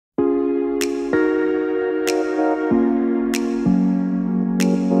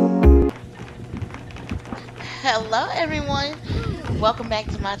Hello everyone, welcome back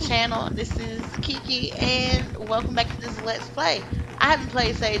to my channel. This is Kiki and welcome back to this Let's Play. I haven't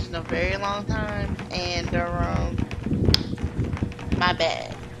played Sage in a very long time and my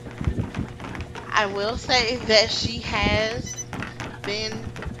bad. I will say that she has been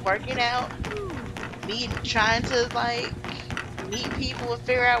working out, trying to like meet people and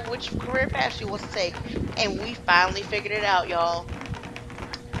figure out which career path she wants to take, and we finally figured it out, y'all.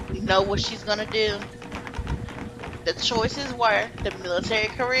 We know what she's gonna do. The choices were the military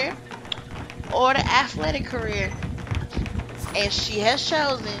career or the athletic career, and she has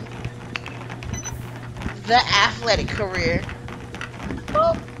chosen the athletic career.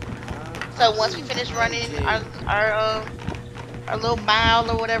 So once we finish running our little mile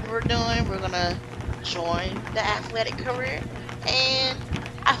or whatever we're doing, we're gonna join the athletic career, and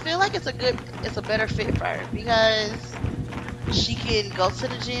I feel like it's a better fit for her because she can go to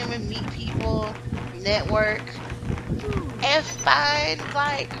the gym and meet people, network, and find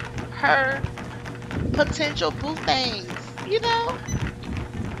like her potential boo things, you know.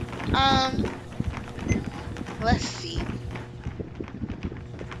 Let's see.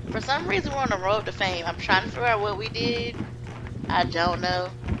 For some reason we're on the road to fame. I'm trying to figure out what we did. I don't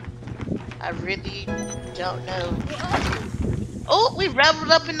know. I really don't know. Oh, we reveled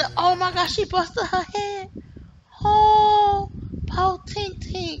up in the. Oh my gosh, she busted her head. Oh, po tink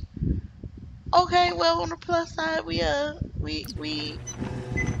tink. Okay, well on the plus side, we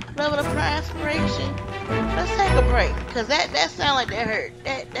leveled up our aspiration. Let's take a break, cause that sound like that hurt.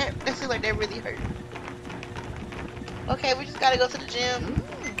 That seems like that really hurt. Okay, we just gotta go to the gym.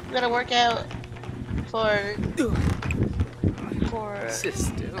 We gotta work out for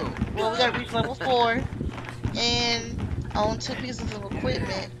well, we gotta reach level 4 and own 2 pieces of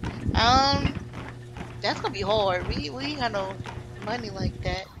equipment. That's gonna be hard. We ain't got no money like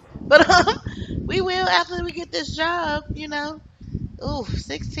that, but we will after we get this job, you know. Ooh,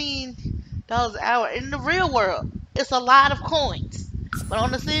 $16 an hour. In the real world, it's a lot of coins. But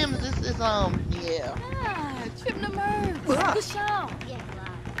on the Sims, this is, yeah.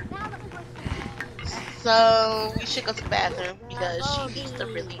 So, we should go to the bathroom because she needs to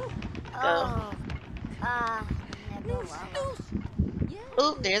really go.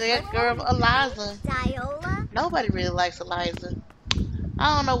 Ooh, there's that girl, Eliza. Nobody really likes Eliza.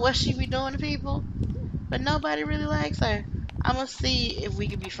 I don't know what she be doing to people, but nobody really likes her. I'm gonna see if we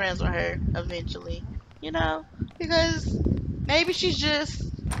can be friends with her eventually, you know, because maybe she's just,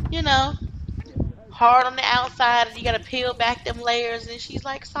 you know, hard on the outside and you gotta peel back them layers and she's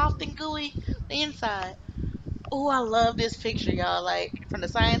like soft and gooey on the inside. Oh, I love this picture, y'all, like from the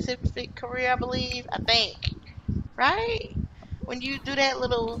scientific career, I believe, I think, right? When you do that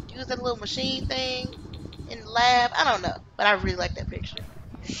use that little machine thing in the lab, I don't know, but I really like that picture.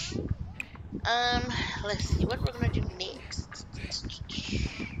 Let's see what we're gonna do next.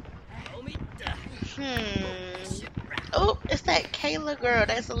 Oh, it's that Kayla girl,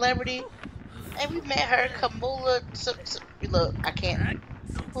 that celebrity. And we met her, Kamula. Look, I can't.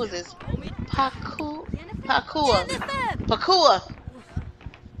 Who is this? Pakua.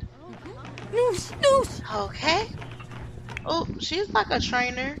 Okay. Oh, she's like a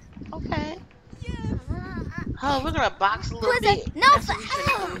trainer. Okay. Oh, we're gonna box a little bit.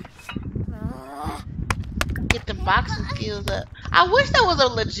 Get the boxing skills up. I wish that was a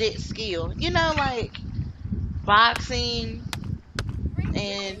legit skill. You know, like boxing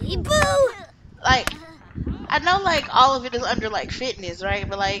and like I know like all of it is under like fitness, right?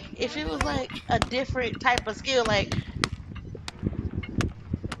 But like if it was like a different type of skill, like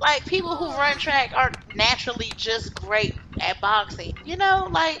people who run track are naturally just great at boxing. You know,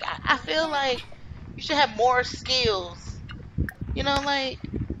 like I feel like you should have more skills. You know, like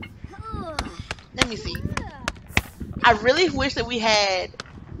let me see. I really wish that we had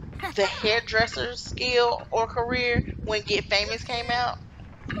the hairdresser skill or career when Get Famous came out.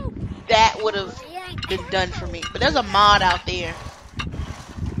 That would have been done for me. But there's a mod out there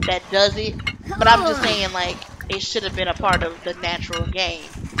that does it. But I'm just saying, like, it should have been a part of the natural game,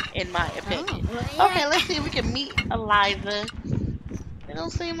 in my opinion. Okay, let's see if we can meet Eliza. It don't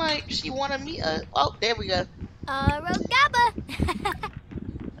seem like she want to meet us. Oh, there we go.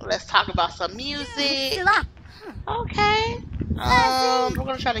 Let's talk about some music. Okay. We're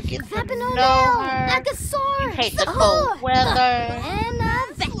gonna try to get to know her. You hate the cold weather.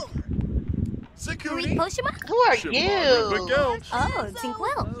 Who are you?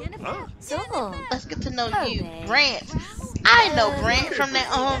 Let's get to know you, Brant. I know Brant from that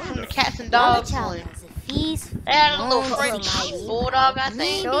from the Cats and Dogs one. And a little French bulldog, I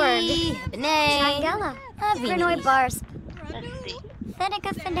think. Let's see.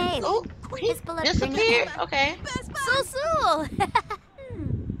 Oh, he disappeared. Okay. So.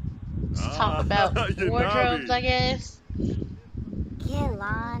 Let's talk about wardrobes, I guess.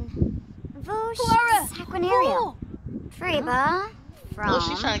 Oh,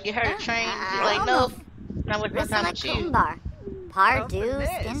 she's trying to get her to train. She's like, nope, not with my time with you.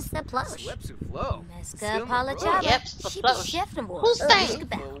 Yep, who's saying?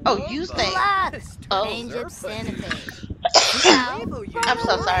 Oh, you saying? Oh. I'm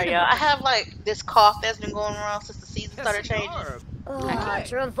so sorry, y'all. I have like this cough that's been going around since the season started changing. Oh,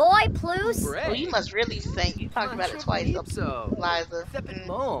 you must really sing. You talked about it twice, Liza.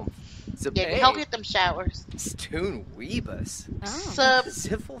 Yeah, help get them showers. Stoon Weebus. Sarua.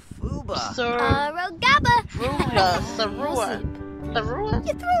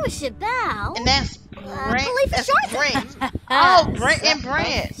 You threw a shabal. And that's Brent. That's Brent. Oh, Brent and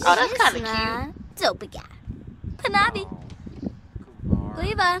Brent. Oh, that's kind of cute. Dopiga. Panabi.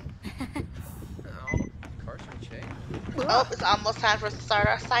 Cleva. Oh, it's almost time for us to start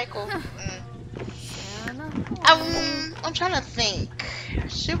our cycle. I'm trying to think.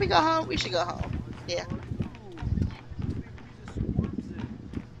 Should we go home? We should go home. Yeah.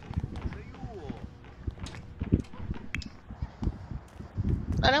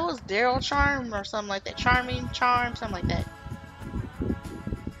 Oh, that was Daryl Charm or something like that. Charming Charm, something like that.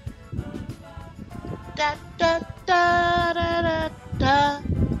 Da da da da da da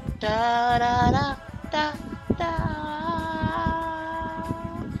da da da da.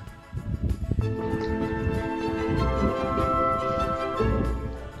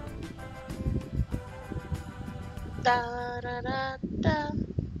 Da da da da.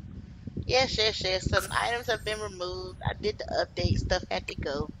 Yes. Some items have been removed. I did the update. Stuff had to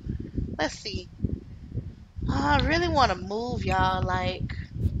go. Let's see. I really want to move, y'all. Like,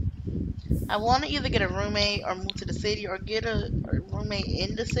 I want to either get a roommate or move to the city or get a roommate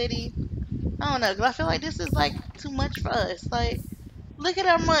in the city. I don't know, because I feel like this is like too much for us. Like, look at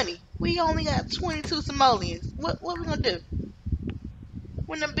our money. We only got 22 simoleons. What we gonna do?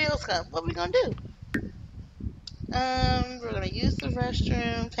 When the bills come, what we gonna do? We're gonna use the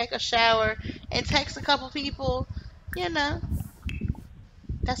restroom, take a shower, and text a couple people. You know,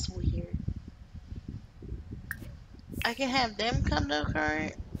 that's weird. I can have them come to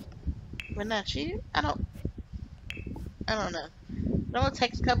current, but not you. I don't know. I'm gonna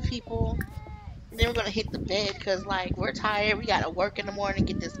text a couple people. Then we're gonna hit the bed because like we're tired. We gotta work in the morning,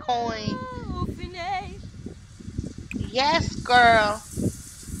 get this coin. Yes, girl.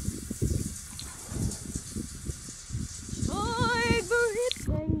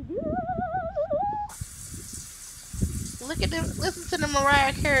 Look at them. Listen to the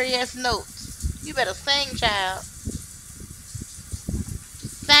Mariah Carey ass notes. You better sing, child.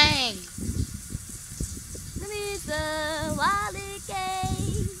 Sing.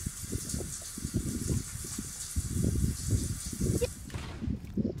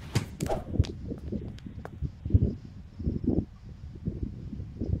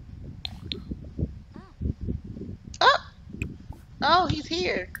 Oh, he's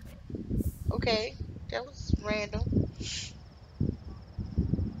here. Okay, that was random.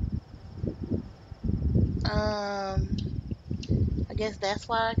 I guess that's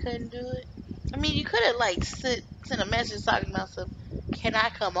why I couldn't do it. I mean, you could have like sent a message talking about some, can I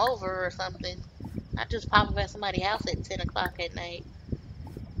come over or something? Not just pop up at somebody's house at 10 o'clock at night.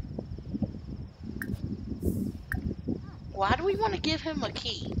 Why do we want to give him a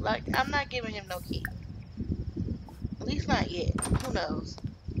key? Like, I'm not giving him no key. At least not yet. Who knows?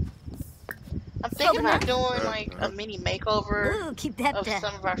 I'm thinking about doing like a mini makeover of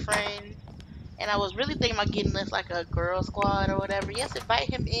some of our friends. And I was really thinking about getting this like a girl squad or whatever. Yes, invite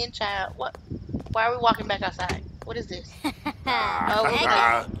him in, child. What? Why are we walking back outside? What is this? Oh, we're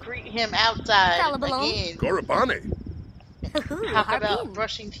gonna greet him outside again. Gorabane. Talk about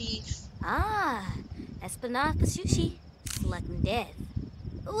brushing teeth. Esplanade sushi. Selecting death.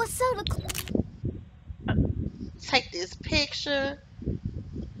 What's so Take this picture.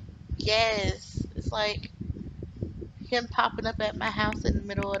 Yes, it's like him popping up at my house in the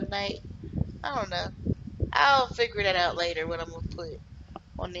middle of the night. I don't know. I'll figure that out later what I'm gonna put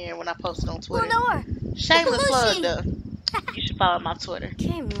on there when I post it on Twitter. Shameless plug though. You should follow my Twitter.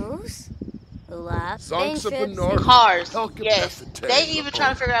 Cars. Yes. They even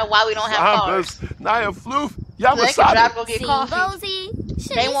trying to figure out why we don't have cars. So they can drive go get coffee.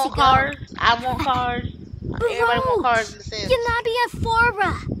 They want cars. I want cars. Everybody want cars in the Sims.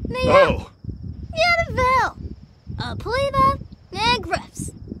 Oh. Pliva,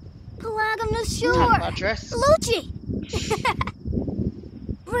 Negriffs, Pelagam no Shore, Luci,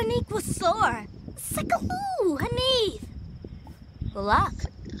 Braniquasor, Sakalu, Hanif, Gulak.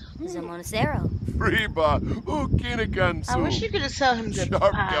 Zamonacero. Riba, I wish you ukinagansu. could just tell him Sharp goodbye.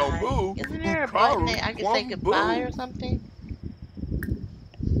 galmu, Isn't there a button that I can say goodbye or kwambu. something?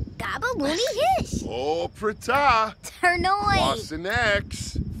 Gaba Looney Hish. Oh, prata. Turnoy. Wasson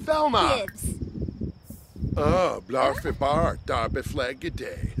X. Thelma. Gibbs. Blarfit bar, darbe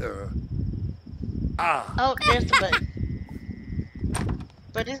flagade. Oh, there's the button.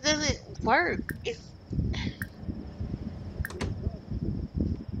 But it doesn't work.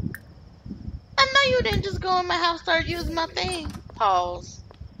 I know you didn't just go in my house and start using my thing. Pause.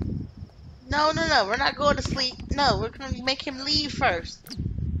 No, we're not going to sleep. No, we're going to make him leave first.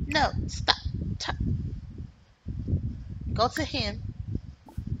 No, stop. Go to him.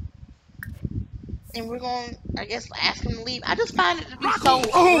 And we're going to, I guess, ask him to leave. I just find it to be so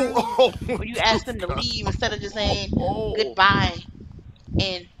rude when you ask them to leave instead of just saying goodbye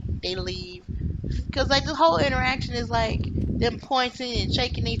and they leave. Because, like, the whole interaction is, like, them pointing and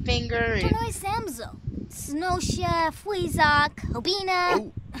shaking their finger and... Turnoy Samzo. Snosha, Fweezak,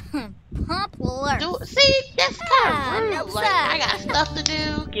 Hobina. Poplar. See, that's kind of rude. Like, I got stuff to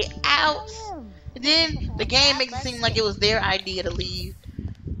do. Get out. And then the game makes it seem like it was their idea to leave.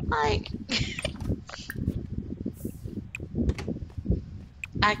 Like,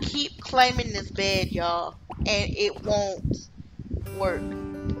 I keep claiming this bed, y'all, and it won't work.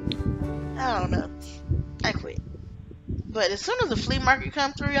 I don't know. I quit. But as soon as the flea market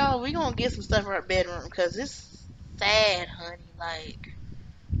come through, y'all, we gonna get some stuff for our bedroom, because it's sad, honey. Like,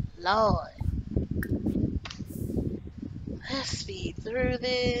 Lord. Let's speed through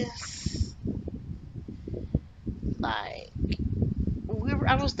this. Like,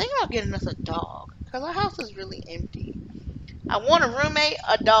 I was thinking about getting us a dog, because our house is really empty. I want a roommate,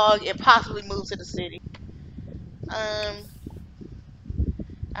 a dog, and possibly move to the city.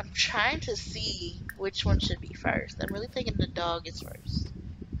 I'm trying to see which one should be first. I'm really thinking the dog is first.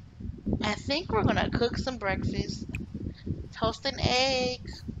 I think we're gonna cook some breakfast. Toast an egg.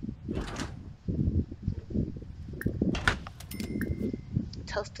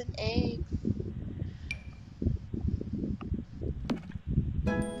 Toast an egg.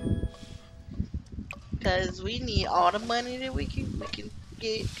 Cause we need all the money that we can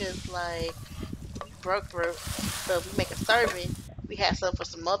get. Cause like we broke. So if we make a serving, we have some for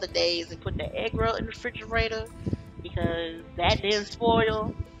some other days and put the egg roll in the refrigerator because that didn't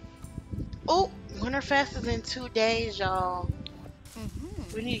spoil. Oh, Winterfest is in 2 days, y'all.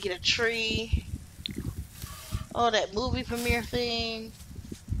 We need to get a tree. Oh, that movie premiere thing.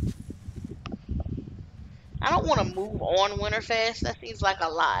 I don't want to move on Winterfest. That seems like a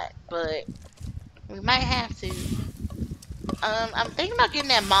lot, but we might have to. I'm thinking about getting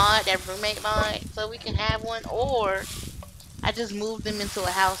that mod, that roommate mod, so we can have one, or I just move them into a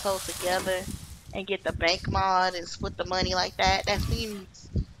household together and get the bank mod and split the money like that. That seems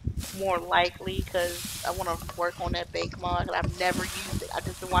more likely because I want to work on that bank mod. I've never used it. I've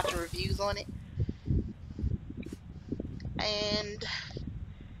just been watching reviews on it. And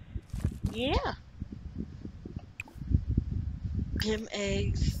yeah. Them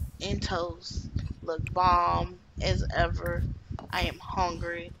eggs and toast look bomb as ever. I am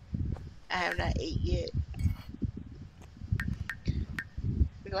hungry. I have not ate yet.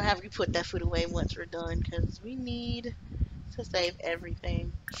 We're gonna have you put that food away once we're done because we need to save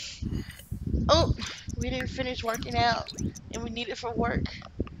everything. Oh, we didn't finish working out and we need it for work.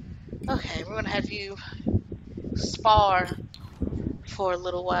 Okay, we're gonna have you spar for a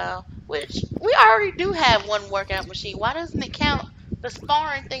little while, which we already do have one workout machine. Why doesn't it count the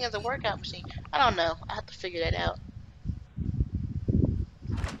sparring thing as a workout machine? I don't know. I have to figure that out.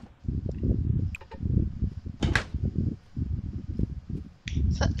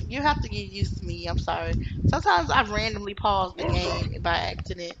 So, you have to get used to me. I'm sorry. Sometimes I randomly pause the game by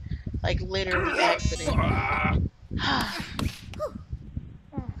accident. Like literally accident.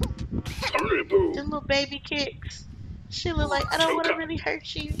 Them little baby kicks. She look like I don't want to really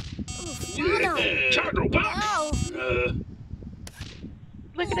hurt you.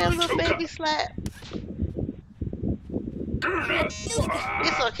 Look at that little baby slap.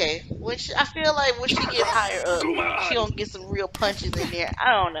 It's okay. When I feel like when she gets higher up, she gonna get some real punches in there.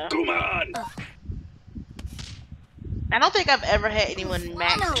 I don't know. I don't think I've ever had anyone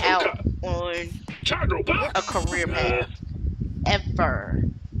max out on a career path. Ever.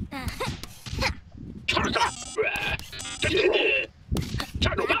 Okay.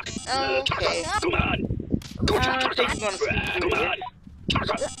 I don't think we're gonna speak through this.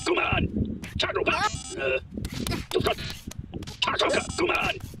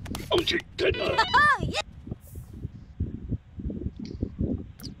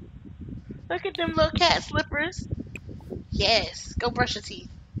 Look at them little cat slippers. Yes. Go brush your teeth.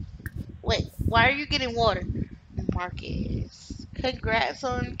 Wait, why are you getting water? Marcus, congrats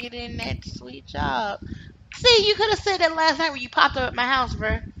on getting that sweet job. See, you could have said that last night when you popped up at my house,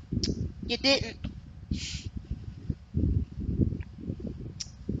 bro. You didn't.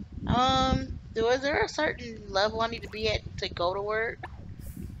 Is there a certain level I need to be at to go to work?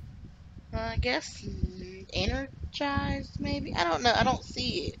 I guess energized, maybe? I don't know. I don't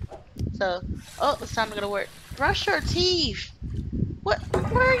see it. So, oh, it's time to go to work. Brush your teeth. What?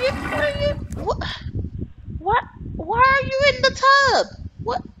 Where are you? Where are you? What? What? Why are you in the tub?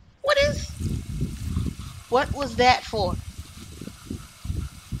 What? What is? What was that for?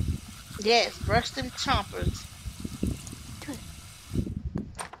 Yes, brush them chompers.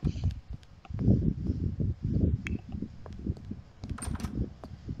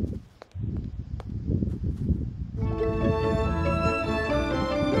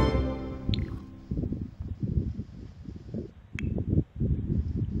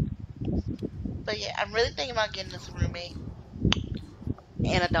 But yeah, I'm really thinking about getting this roommate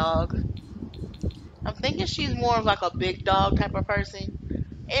and a dog. I'm thinking she's more of like a big dog type of person.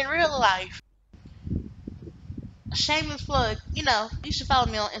 In real life, shameless plug, you should follow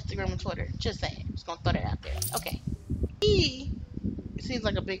me on Instagram and Twitter. Just saying. Just gonna throw that out there. Okay. He seems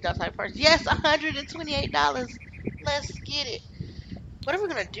like a big dog type person. Yes, $128. Let's get it. What are we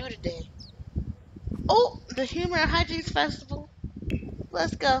gonna do today? Oh, the Humor and Hijinks Festival.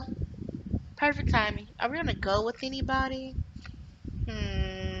 Let's go. Perfect timing. Are we gonna go with anybody?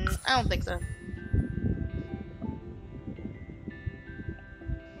 I don't think so.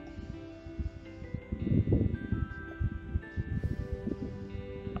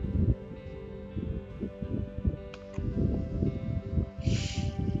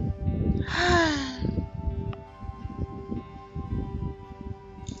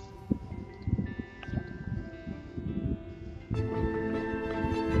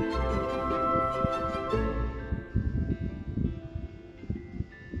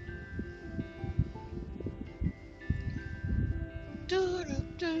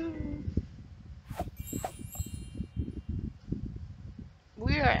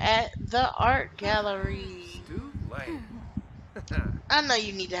 We are at the art gallery. I know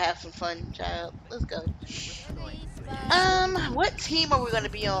you need to have some fun, child. Let's go. What team are we gonna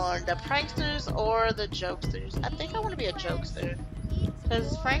be on? The pranksters or the jokesters? I think I want to be a jokester.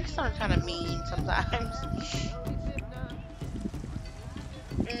 Because pranks are kind of mean sometimes.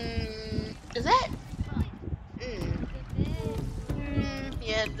 Is that?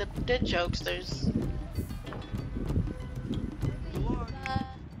 Yeah, the jokesters.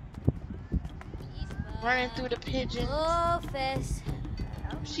 Running through the pigeons.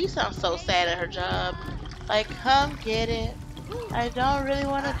 She sounds so sad at her job. Like, come get it. I don't really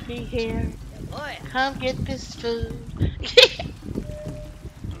want to be here. Come get this food.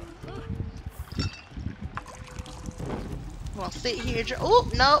 I'm gonna sit here. Oh,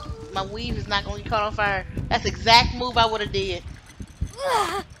 nope. My weave is not gonna get caught on fire. That's the exact move I would have did.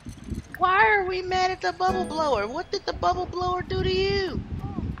 Why are we mad at the bubble blower? What did the bubble blower do to you?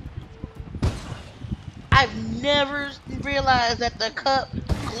 I've never realized that the cup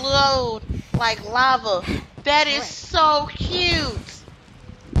glowed like lava. That is so cute.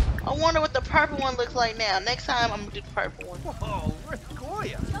 I wonder what the purple one looks like now. Next time I'm gonna do the purple one. Whoa,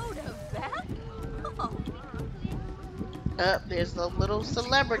 Goya. Up, there's a little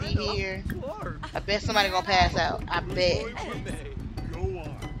celebrity here. I bet somebody gonna pass out. I bet.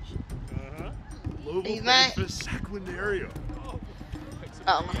 He's not.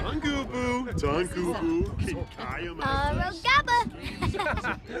 Oh. Tangubu, Kinkaya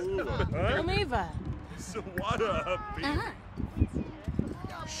Amiva. Sawada,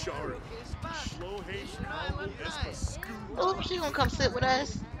 Shara, Oh, she gonna come sit with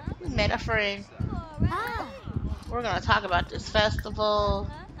us. We met a friend. We're gonna talk about this festival.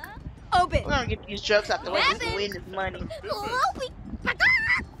 We're gonna get these jokes out the way so we can win this money.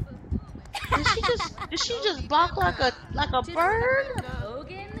 Did she just bark like a bird?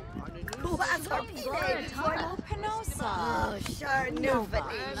 We're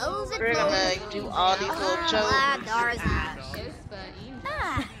gonna do all these little jokes.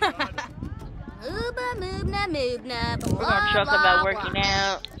 We're gonna joke about working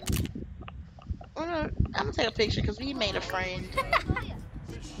out. I'm gonna take a picture because we made a friend.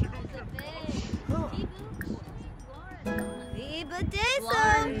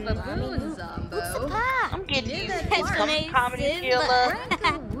 I'm getting these comedy killer.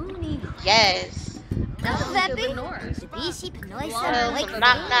 Yes. Some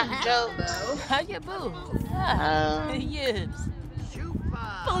knock jokes. How you boo? Yes.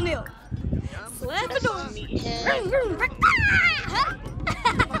 Let's meet him.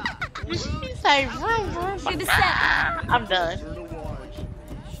 You say vroom vroom. I'm done.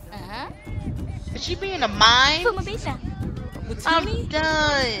 Is she being a mime? I'm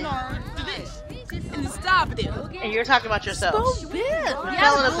done. Stop it. And you're talking about yourself. You're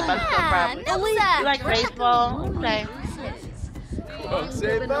telling us about yourself, probably. You like baseball? Okay.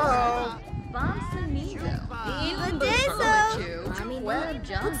 Say bow.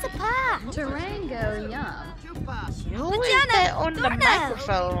 Tarango yum. Who is that on the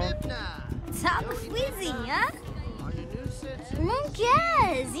microphone?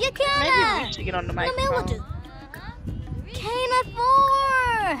 Maybe we should get on the microphone.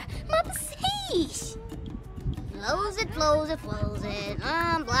 Flows it.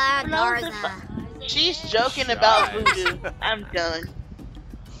 I'm black Darza. She's joking about voodoo. I'm done.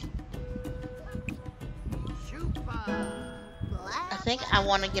 I think I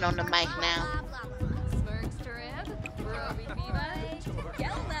want to get on the mic now.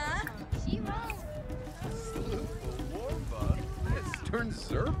 Turn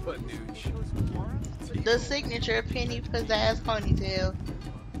Zerpa nooch. The signature penny pizzazz ponytail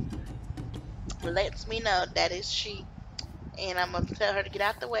lets me know that is she. And I'm going to tell her to get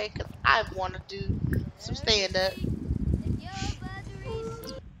out the way because I want to do some stand-up.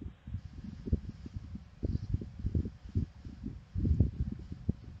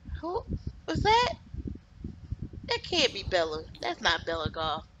 Who was that? That can't be Bella. That's not Bella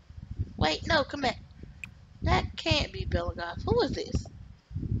Goff. Wait, no, come back. That can't be Bella Goff. Who is this?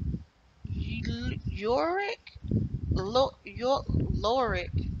 Yorick?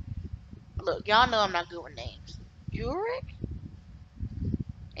 Lorick. Look, y'all know I'm not good with names. Yorick?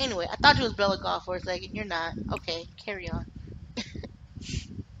 Anyway, I thought you was Bella Goff for a second. You're not. Okay, carry on.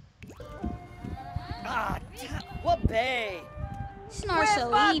 What bay? Snore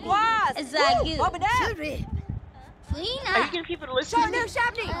so easy. As I do. Are you getting people to listen to this?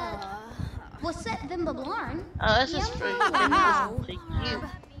 What's that them bablarn? Oh, that's just for them to you.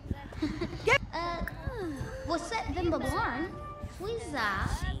 What's that them bablarn?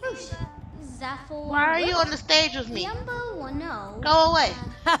 Why are you on the stage with me? No. Go away.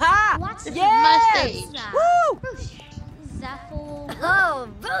 What's This is my stage. Woo! Oh,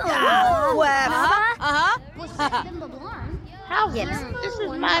 What's that them bablarn? How rude. This is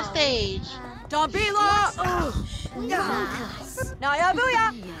my stage. Naya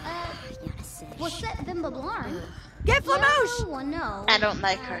booyah! What's that them bablarn? Get Flamouche! No. I don't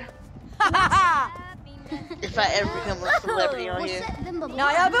like her. If I ever become a celebrity on here,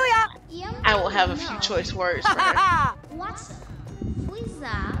 Naya booyah! I will have a few choice words for her. What's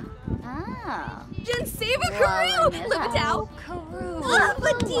Jensiva Karu! Limitao!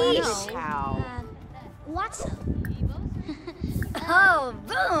 Badish! What's Oh,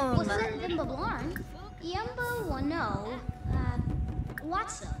 boom! What's that them bablarn? Yumbo no.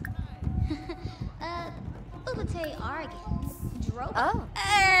 What's Ubate Argan. Drop. Oh.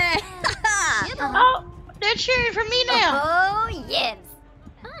 Oh, they're cheering for me now. Oh, yes.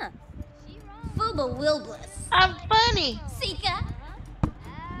 Fuba Wilbless. I'm funny. Sika.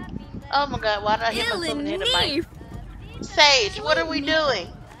 Oh my god, why did I hit myself in the head of the mic? Sage, what are we doing?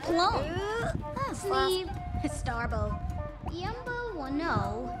 Clone. Sleeve. Starbo. Yumbo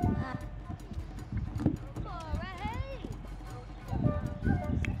no.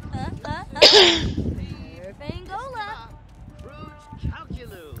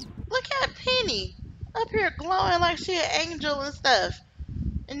 Look at Penny up here glowing like she an angel and stuff.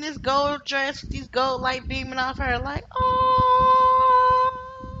 In this gold dress with these gold light beaming off her like, oh.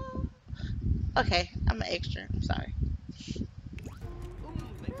 Okay, I'm an extra. I'm sorry.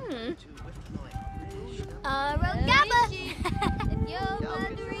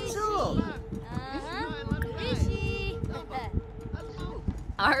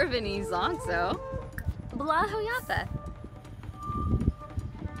 Arvini Zonzo. Blahoyatha.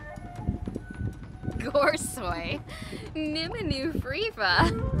 Gorsoy. Nimanu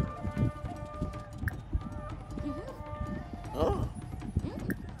Frifa. Oh.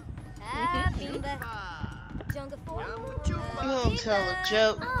 You won't tell a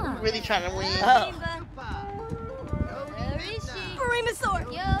joke. I'm really trying to win. Oh.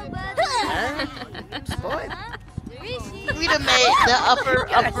 Spoiled. We done made the upper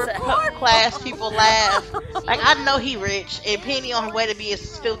class people laugh. Like, I know he rich, and Penny on her way to be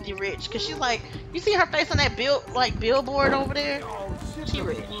is filthy rich. Cause she's like, you see her face on that billboard over there? She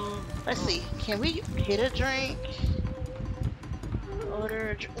rich. Let's see. Can we hit a drink? Order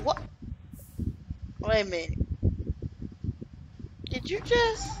a drink. What? Wait a minute. Did you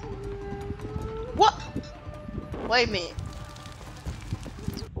just? What? Wait a minute.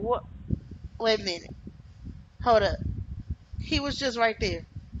 What? Wait a minute. Hold up. He was just right there.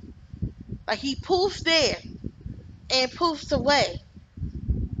 Like he poofed there and poofed away.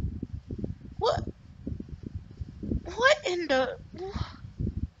 What? What in the?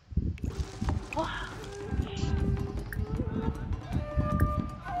 What?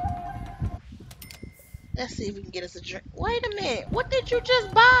 Let's see if we can get us a drink. Wait a minute. What did you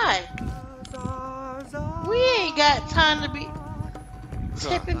just buy? We ain't got time to be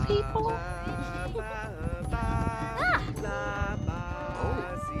tipping people.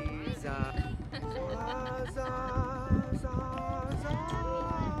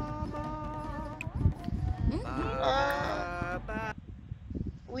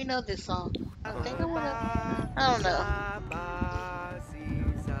 We know this song. I think I don't know.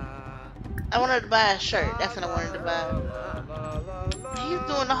 I wanted to buy a shirt. That's what I wanted to buy. He's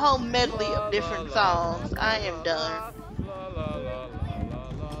doing a whole medley of different songs. I am done.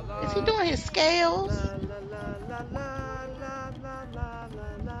 Is he doing his scales?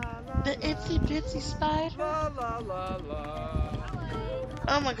 The itsy bitsy spider?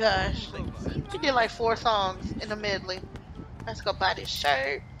 Oh my gosh. He did like 4 songs in a medley. Let's go buy this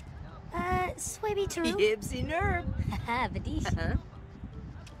shirt. Swabby true. Yibsy nerve. Badisha.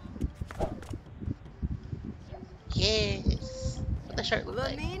 Yes. What the shirt look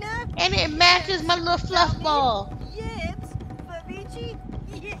like? Lamina? And it matches my little fluff ball. Yibs. Favici?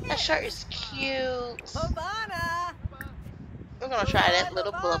 That shirt is cute. Havana. We're gonna try that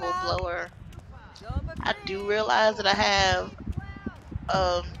little bubble blower. I do realize that I have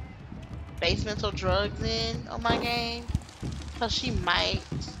basemental drugs in on my game. So she might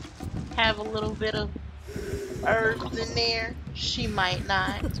have a little bit of herbs in there. She might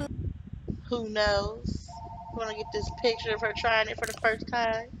not. Who knows? We're gonna get this picture of her trying it for the first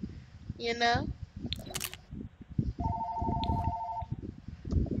time. You know?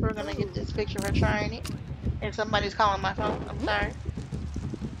 We're gonna get this picture of her trying it. And somebody's calling my phone. I'm sorry.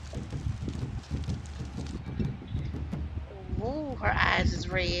 Ooh, her eyes is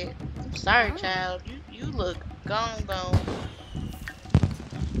red. I'm sorry, child. You look gone.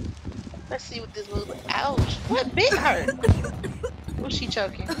 Let's see what this little. Ouch! What bit her? Was she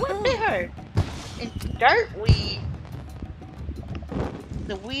choking? What bit her? And dirt weed.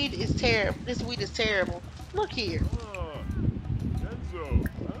 The weed is terrible. This weed is terrible. Look here. Enzo,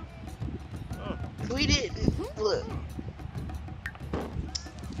 huh? We didn't look.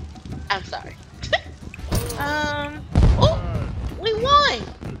 I'm sorry. Oh, we won.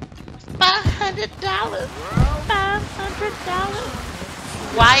 $500. $500.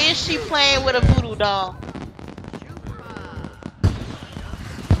 Why is she playing with a voodoo doll?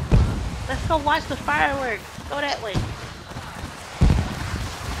 Let's go watch the fireworks. Go that way.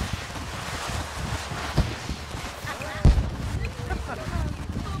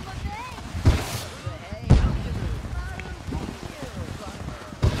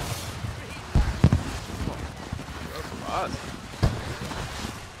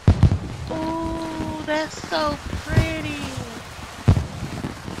 Ooh, that's so pretty.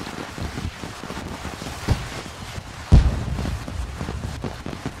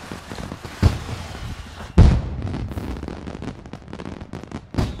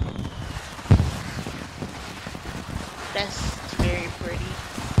 That's very pretty.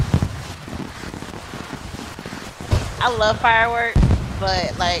 I love fireworks,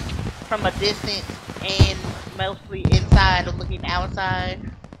 but like from a distance and mostly inside or looking outside,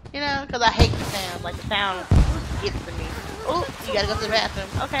 you know, because I hate the sound. Like the sound gets to me. Oh, you gotta go to the bathroom.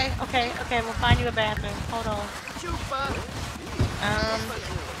 Okay, we'll find you a bathroom. Hold on.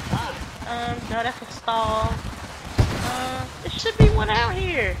 No, that's a stall. There should be one out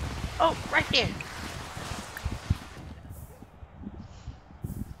here. Oh, right there.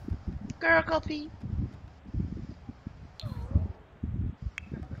 Girl, go pee.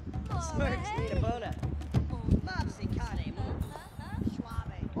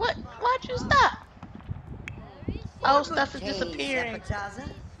 What? Why'd you stop? Oh, stuff is disappearing. Did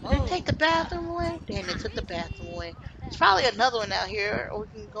they take the bathroom away? Damn, they took the bathroom away. There's probably another one out here, or we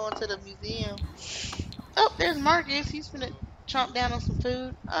can go into the museum. Oh, there's Marcus. He's gonna chomp down on some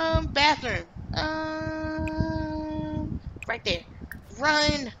food. Bathroom. Right there.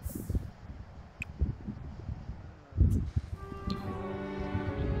 Run.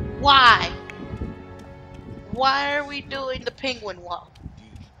 Why? Why are we doing the penguin walk?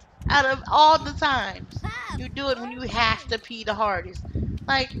 Out of all the times, you do it when you have to pee the hardest.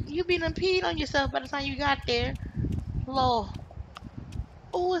 Like, you be done peed on yourself by the time you got there. Lord.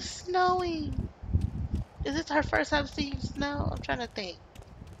 Oh, it's snowing. Is this her first time seeing snow? I'm trying to think.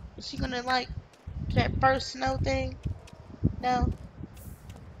 Is she gonna like that first snow thing? No.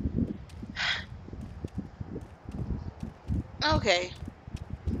 Okay.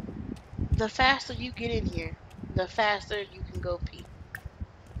 The faster you get in here, the faster you can go pee.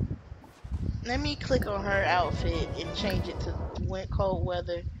 Let me click on her outfit and change it to cold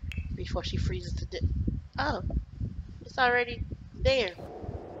weather before she freezes to death. Oh, it's already there.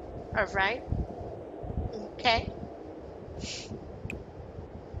 Alright. Okay.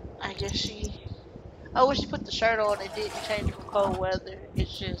 I guess she. Oh, when she put the shirt on, it didn't change it from cold weather.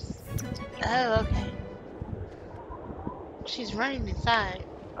 It's just. Oh, okay. She's running inside.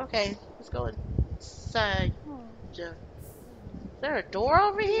 Okay, let's go inside. Is there a door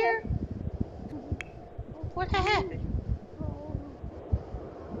over here? What happened?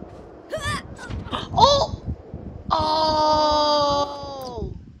 Oh!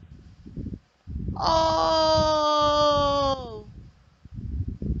 Oh! Oh!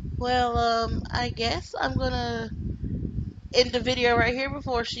 Well, I guess I'm gonna end the video right here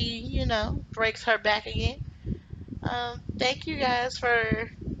before she, breaks her back again. Thank you guys for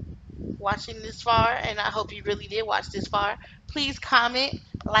watching this far, and I hope you really did watch this far. Please comment,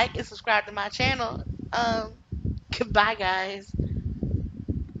 like, and subscribe to my channel. Goodbye, guys.